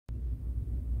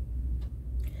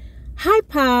Hi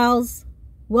pals,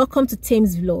 welcome to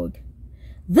Thames Vlog.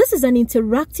 This is an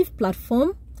interactive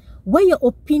platform where your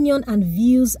opinion and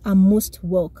views are most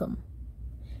welcome.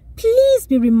 Please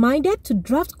be reminded to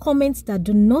draft comments that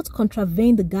do not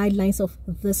contravene the guidelines of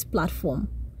this platform.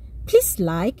 Please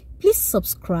like, please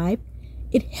subscribe.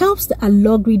 It helps the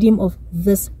algorithm of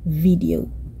this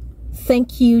video.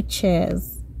 Thank you,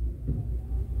 cheers.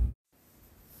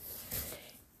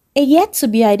 A yet to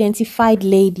be identified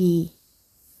lady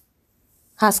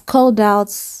has called out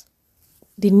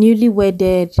the newly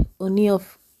wedded Ooni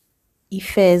of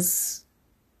Ife's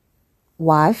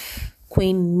wife,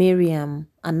 Queen Mariam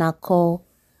Anako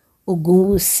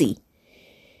Ogunwusi,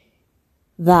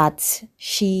 that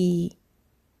she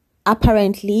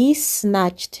apparently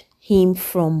snatched him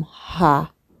from her.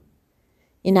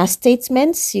 In her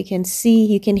statements, you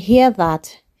can hear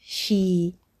that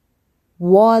she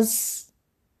was,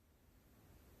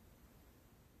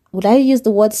 would I use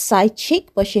the word side chick,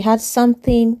 but she had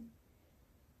something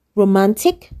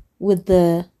romantic with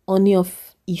the Ooni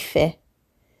of Ife.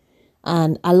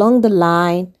 And along the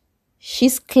line,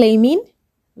 she's claiming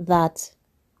that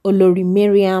Olori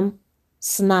Mariam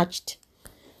snatched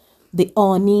the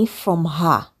Ooni from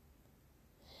her.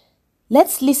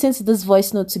 Let's listen to this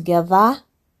voice note together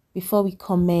before we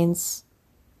commence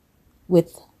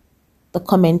with the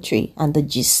commentary and the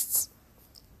gist.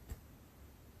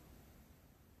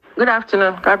 Good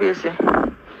afternoon, Kabiyesi.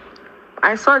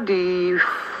 I saw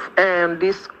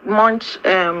this month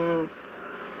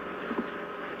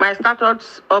my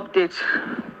status update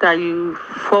that you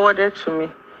forwarded to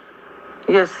me.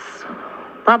 Yes,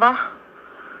 Baba,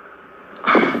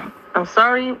 I'm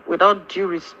sorry. With all due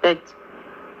respect,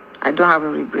 I don't have a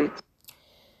regret.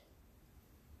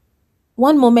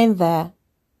 One moment there,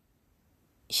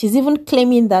 she's even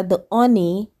claiming that the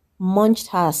Ooni munched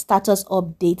her status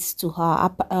updates to her,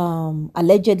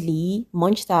 allegedly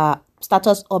munched her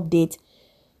status update,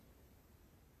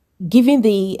 giving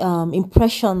the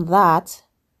impression that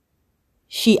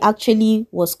she actually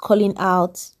was calling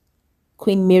out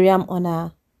Queen Mariam on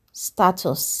her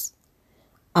status,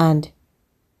 and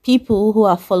people who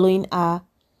are following her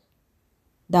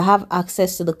that have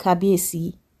access to the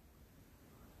Kabiyesi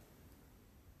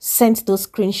sent those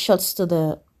screenshots to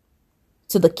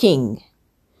the king.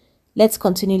 Let's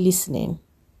continue listening.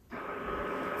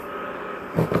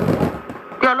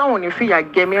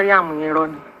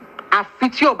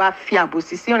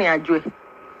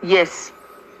 Yes.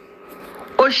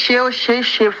 Ó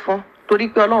ṣe fún torí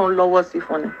pé Ọlọ́run lọ́wọ́ sí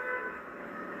fún ni.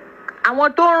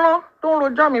 Àwọn tó ń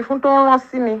rojọ́ mi fún tó ń rán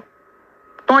sí mi,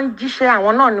 tó ń jíṣẹ́,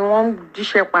 àwọn náà ni wọ́n ń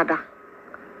jíṣẹ́ padà.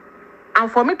 And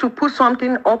for me to put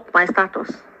something up my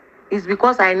status is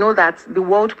because I know that the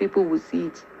world people will see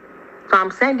it. So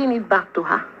I'm sending it back to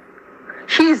her.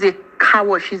 She is a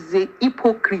coward. She's a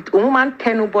hypocrite. A woman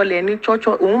tenable any church.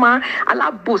 A woman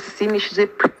alabosini. She's a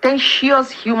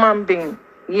pretentious human being.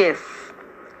 Yes.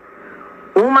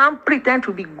 A woman pretend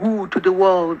to be good to the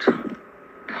world.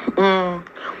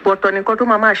 But on Nkoto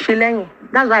Mama Shileng,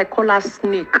 that's why I call her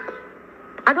snake.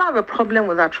 I don't have a problem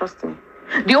with that, trust me.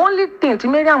 The only thing to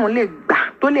Mariam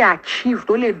to achieve,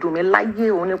 to do me like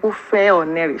you, only go fair or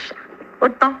nourish.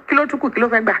 Otan, kilo tuku, kilo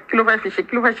fẹ́ gbà, kilo fẹ́ fi ṣe,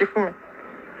 kilo fẹ́ ṣe fún mi.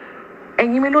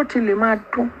 Ẹ̀yin mi ló ti lè máa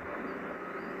dún.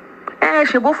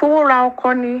 Ṣe bó fowó ra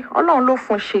ọkọ ni, Ọlọ́run ló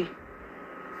fún ṣe.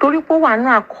 Torí pé wà ní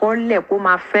àkọọ́lẹ̀ kó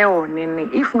máa fẹ́ Ọọ̀ni ni.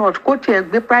 If not, kó tiẹ̀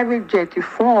gbé private jet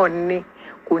fún Ọọ̀ni,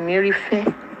 kò ní rí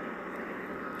fẹ́.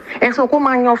 Ẹ̀sùn kó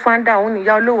máa yan fanda òun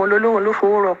níyà olówó ló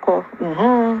fowó rọkọ.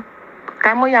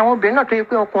 Kàìmọye àwọn obìnrin náà tó yẹ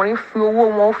pé ọkùnrin fi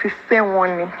owó wọn ó fi fẹ́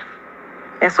wọn ni.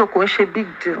 Ẹ̀sùn kò ń ṣe big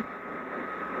deal.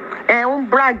 Un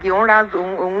brag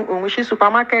òun ṣí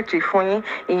supermarket fún yín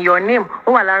in your name,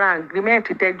 ó wà lára agreement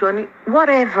tẹjọ ní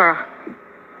whatever.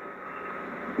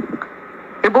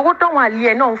 Ìbówó táwọn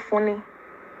àlè ẹ̀ náà ń fún ni.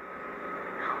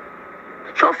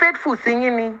 So faithful sí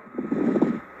yín ni.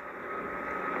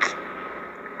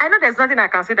 I know there's nothing I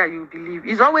can say that you believe.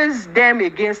 It's always them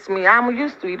against me. I'm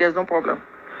used to it, there's no problem.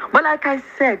 But like I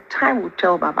said, time will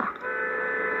tell, Baba.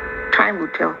 Time will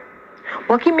tell.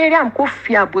 But ki Mariam ko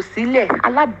fi àbòsí lẹ̀,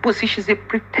 alábòsí, she's a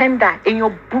pretender.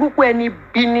 Èèyàn burúkú ẹni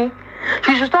bí ni.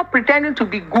 She should stop pretending to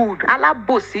be good.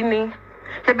 Alábòsí ni.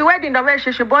 Ṣebí wedding dọ̀fẹ́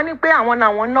ṣe bọ́ ní pé àwọn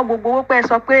náà gbogbo owó pẹ́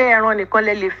sọ pé ẹran nìkan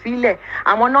lè filẹ̀.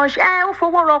 Àwọn náà ṣe ó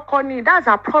fowó rọkọ ni. That's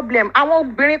a problem. Àwọn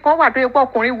obìnrin kan wà tó yẹ pé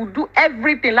ọkùnrin will do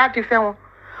everything láti fẹ́ wọn.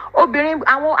 Obìnrin,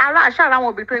 àwọn ará àṣàrà àwọn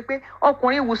obìnrin tó yẹ pé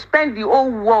ọkùnrin will spend the whole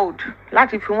world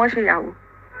láti fi wọ́n ṣèyàwó.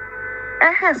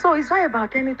 So it's not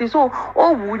about anything. So,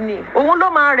 oh, Wuni, oh,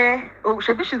 no man, oh,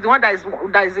 she's the one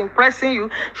that is impressing you.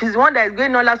 She's the one that is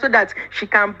going on so that she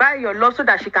can buy your love, so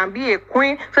that she can be a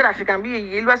queen, so that she can be a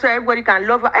yellow, so everybody can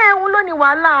love her. Ni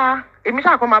wala.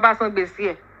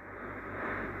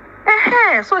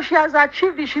 So she has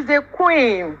achieved it. She's a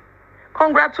queen.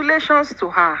 Congratulations to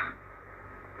her.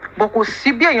 But kò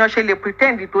sí bí èèyàn ṣe lè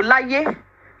pretend tó láyé,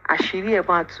 àṣírí ẹ̀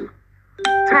máa tú.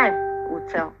 Time will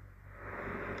tell.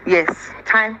 Yes,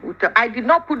 time will tell. I did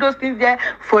not put those things there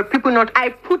for people not. I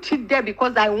put it there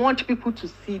because I want people to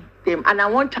see them and I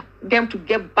want them to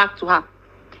get back to her.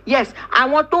 Yes, I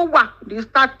want to work. They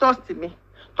start trusting me.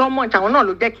 So much. I want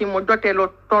to jẹ́ kí n mọ dọ́tẹ́ lọ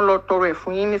tọrọ ẹ̀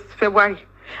fún yín ní February.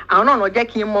 Àwọn náà jẹ́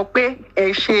kí n mọ pé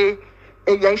ẹ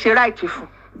ṣe right fún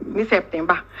ní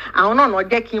September. Àwọn náà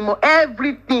jẹ́ kí n mọ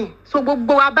everything. So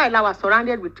gbogbo wa báyìí la wà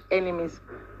surrounded with enemies.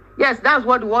 Yes, that's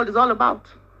what the world is all about.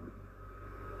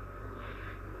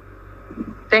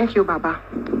 Thank you, Baba.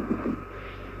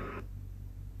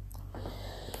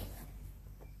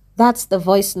 That's the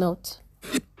voice note.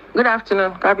 Good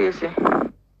afternoon, Kabiyesi.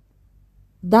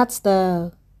 That's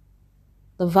the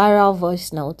viral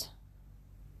voice note.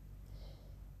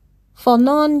 For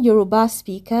non-Yoruba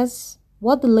speakers,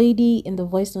 what the lady in the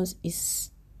voice note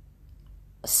is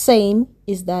saying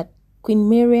is that Queen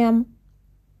Mariam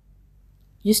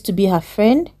used to be her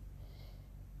friend,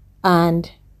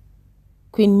 and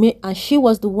she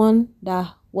was the one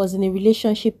that was in a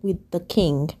relationship with the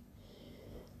king.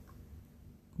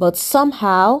 But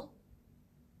somehow,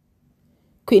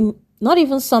 not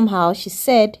even somehow, she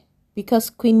said, because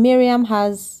Queen Mariam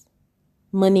has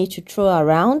money to throw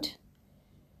around,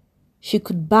 she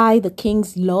could buy the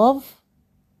king's love,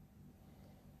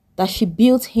 that she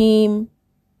built him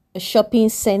a shopping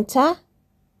center,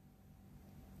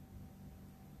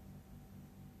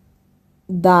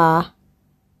 that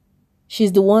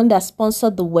she's the one that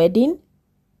sponsored the wedding,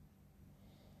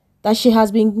 that she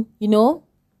has been,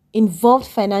 involved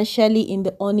financially in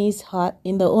the Ooni's heart,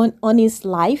 in the Ooni's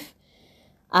life,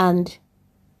 and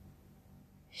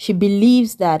she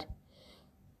believes that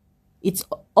it's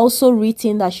also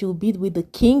written that she will be with the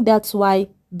king. That's why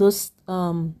those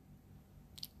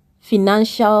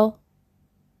financial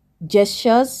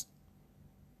gestures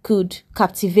could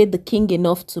captivate the king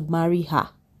enough to marry her.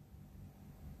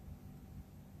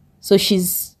 So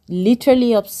she's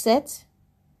literally upset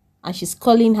and she's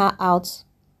calling her out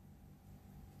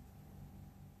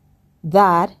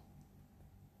that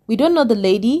we don't know the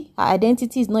lady. Her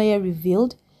identity is not yet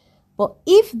revealed. But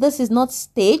if this is not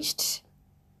staged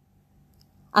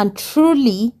and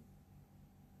truly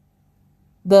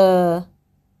the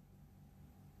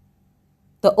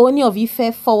Ooni of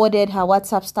Ife forwarded her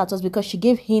WhatsApp status, because she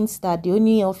gave hints that the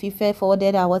Ooni of Ife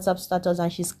forwarded her WhatsApp status,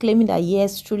 and she's claiming that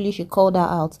yes, truly she called her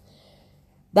out.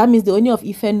 That means the Ooni of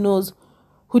Ife knows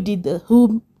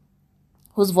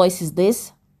whose voice is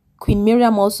this. Queen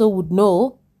Mariam also would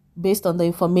know based on the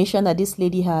information that this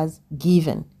lady has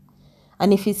given.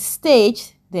 And if it's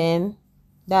staged, then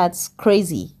that's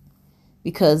crazy.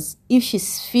 Because if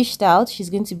she's fished out,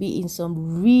 she's going to be in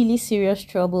some really serious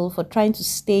trouble for trying to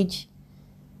stage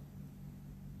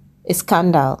a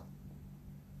scandal.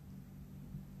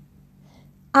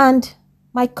 And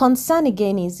my concern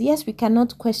again is, yes, we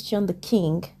cannot question the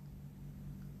king.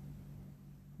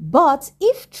 But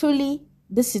if truly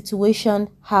the situation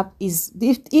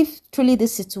if truly the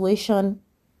situation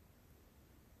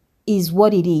is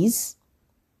what it is,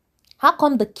 how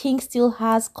come the king still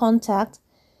has contact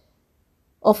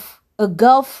of a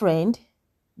girlfriend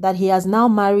that he has now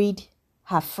married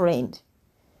her friend?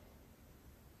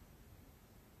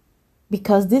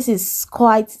 Because this is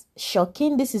quite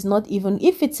shocking. This is not even,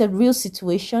 if it's a real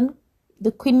situation,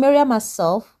 the Queen Mariam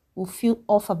herself will feel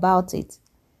off about it.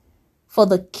 For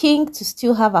the king to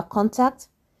still have a contact,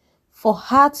 for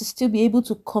her to still be able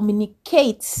to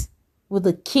communicate with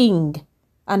the king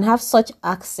and have such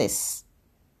access.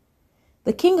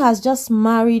 The king has just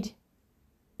married,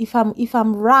 if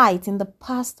I'm right, in the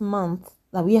past month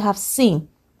that we have seen,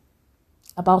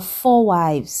 about 4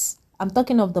 wives. I'm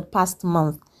talking of the past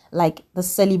month, like the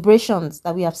celebrations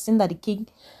that we have seen that the king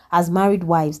has married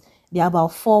wives. There are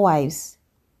about 4 wives.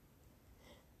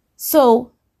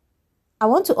 So I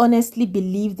want to honestly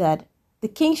believe that the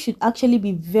king should actually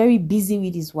be very busy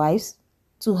with his wives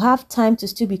to have time to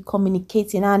still be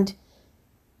communicating. And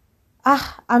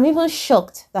I'm even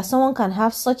shocked that someone can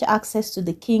have such access to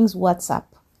the king's WhatsApp.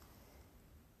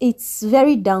 It's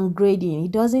very downgrading.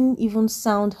 It doesn't even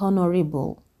sound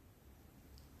honorable.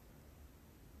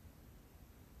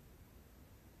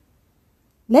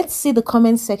 Let's see the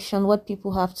comment section, what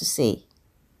people have to say.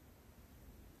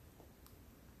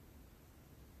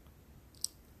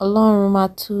 Ọlọ́run máa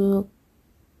tú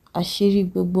àṣírí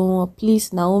gbogbo wọn. Please,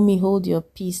 Naomi, hold your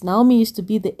peace. Naomi used to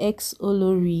be the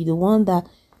ex-Olori, the one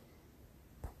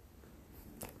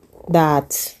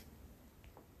that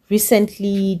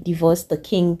recently divorced the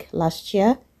king last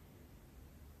year.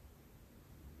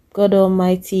 God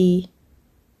Almighty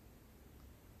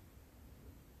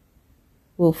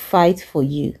will fight for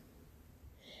you.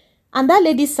 And that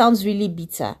lady sounds really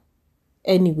bitter.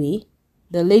 Anyway,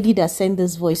 the lady that sent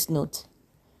this voice note.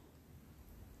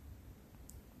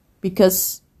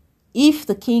 Because if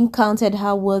the king counted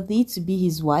her worthy to be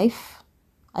his wife,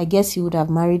 I guess he would have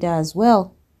married her as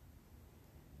well.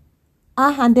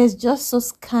 And there's just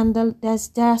there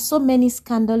are so many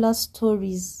scandalous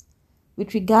stories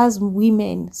with regards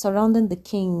women surrounding the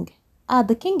king.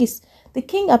 The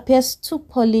king appears too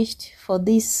polished for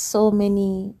this, so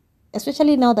many,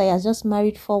 especially now that he has just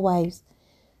married 4 wives.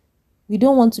 We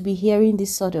don't want to be hearing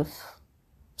this sort of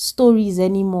stories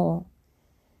anymore.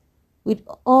 With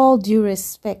all due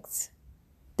respect,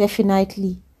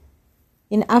 definitely.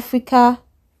 In Africa,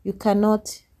 you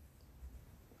cannot,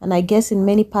 and I guess in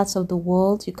many parts of the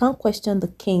world, you can't question the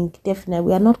king. Definitely,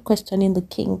 we are not questioning the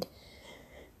king.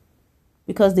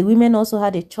 Because the women also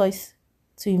had a choice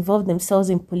to involve themselves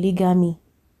in polygamy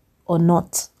or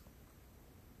not.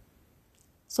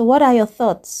 So what are your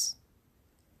thoughts?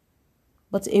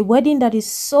 But a wedding that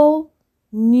is so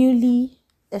newly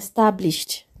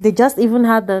established, they just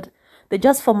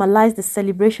formalized the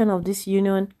celebration of this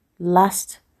union over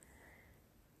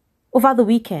the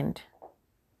weekend.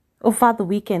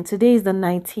 Today is the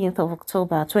 19th of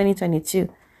October, 2022.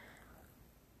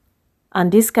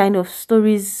 And this kind of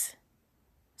stories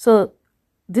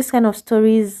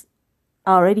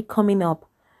are already coming up.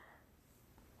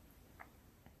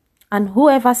 And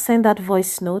whoever sent that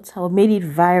voice note or made it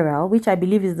viral, which I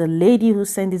believe is the lady who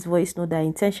sent this voice note that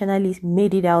intentionally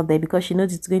made it out there because she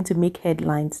knows it's going to make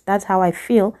headlines. That's how I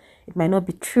feel. It might not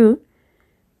be true.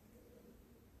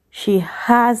 She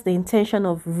has the intention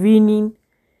of ruining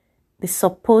the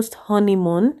supposed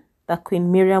honeymoon that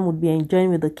Queen Mariam would be enjoying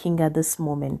with the king at this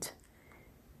moment.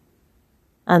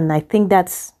 And I think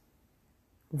that's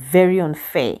very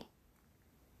unfair.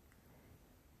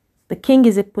 The king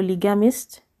is a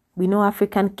polygamist. We know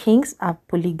African kings are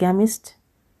polygamists.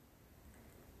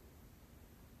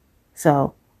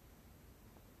 So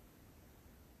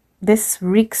this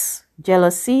reeks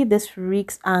jealousy, this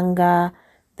reeks anger,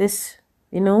 this,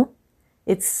 it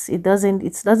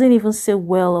doesn't even say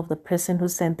well of the person who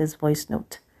sent this voice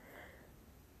note.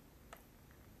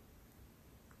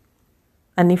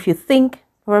 And if you think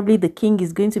probably the king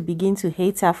is going to begin to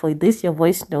hate her for this, your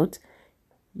voice note,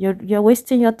 you're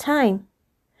wasting your time.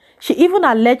 She even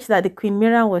alleged that the Queen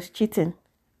Mariam was cheating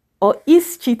or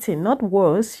is cheating, not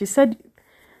was. She said,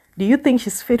 do you think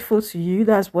she's faithful to you?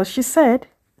 That's what she said.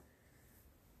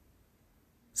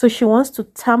 So she wants to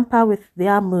tamper with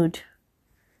their mood.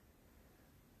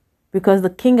 Because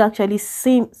the king actually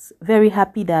seems very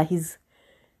happy that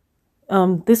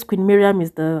this Queen Mariam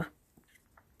is the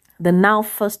now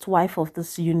first wife of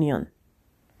this union.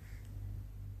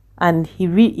 And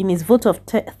in his vote of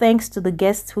thanks to the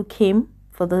guests who came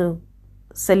for the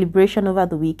celebration over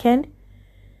the weekend,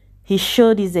 he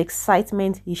showed his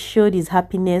excitement, he showed his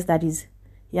happiness that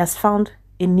he has found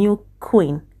a new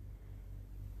queen.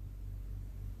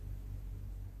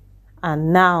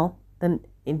 And now, then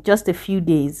in just a few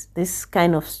days, this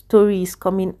kind of story is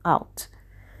coming out.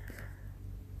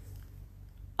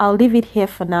 I'll leave it here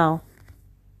for now.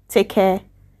 Take care,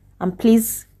 and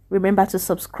please remember to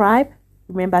subscribe,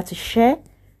 remember to share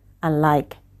and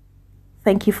like.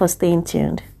 Thank you for staying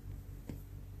tuned.